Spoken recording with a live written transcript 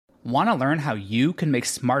Want to learn how you can make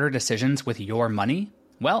smarter decisions with your money?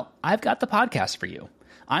 Well, I've got the podcast for you.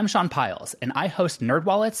 I'm Sean Piles, and I host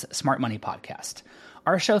NerdWallet's Smart Money Podcast.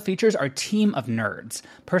 Our show features our team of nerds,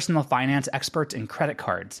 personal finance experts in credit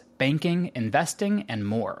cards, banking, investing, and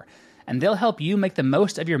more. And they'll help you make the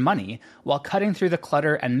most of your money while cutting through the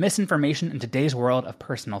clutter and misinformation in today's world of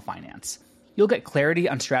personal finance. You'll get clarity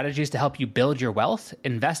on strategies to help you build your wealth,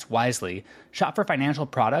 invest wisely, shop for financial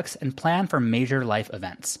products, and plan for major life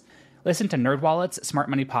events. Listen to NerdWallet's Smart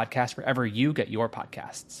Money Podcast wherever you get your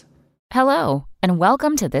podcasts. Hello, and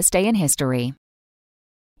welcome to This Day in History.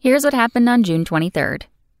 Here's what happened on June 23rd.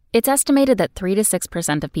 It's estimated that 3 to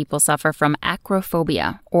 6% of people suffer from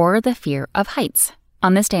acrophobia, or the fear of heights.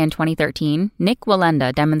 On this day in 2013, Nik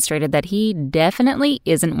Wallenda demonstrated that he definitely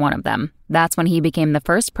isn't one of them. That's when he became the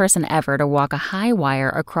first person ever to walk a high wire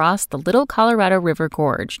across the Little Colorado River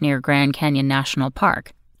Gorge near Grand Canyon National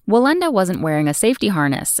Park. Wallenda wasn't wearing a safety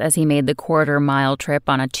harness as he made the quarter-mile trip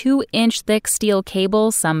on a 2-inch thick steel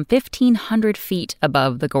cable some 1,500 feet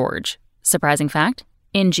above the gorge. Surprising fact?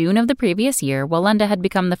 In June of the previous year, Wallenda had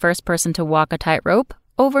become the first person to walk a tightrope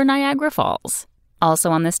over Niagara Falls. Also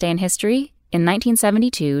on this day in history, in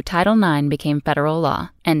 1972, Title IX became federal law,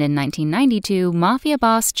 and in 1992, mafia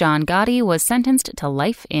boss John Gotti was sentenced to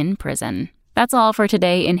life in prison. That's all for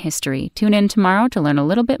today in history. Tune in tomorrow to learn a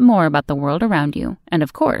little bit more about the world around you. And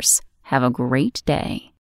of course, have a great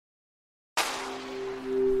day.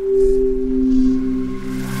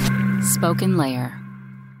 Spoken Layer.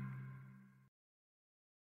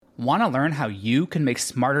 Want to learn how you can make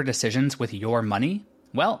smarter decisions with your money?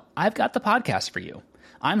 Well, I've got the podcast for you.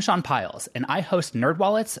 I'm Sean Piles, and I host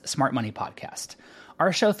NerdWallet's Smart Money Podcast.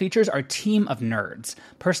 Our show features our team of nerds,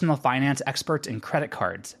 personal finance experts in credit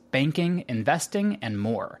cards, banking, investing, and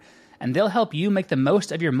more. And they'll help you make the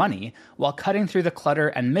most of your money while cutting through the clutter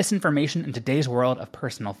and misinformation in today's world of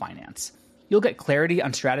personal finance. You'll get clarity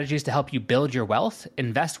on strategies to help you build your wealth,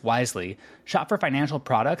 invest wisely, shop for financial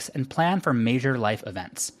products, and plan for major life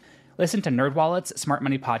events. Listen to NerdWallet's Smart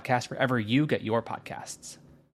Money Podcast wherever you get your podcasts.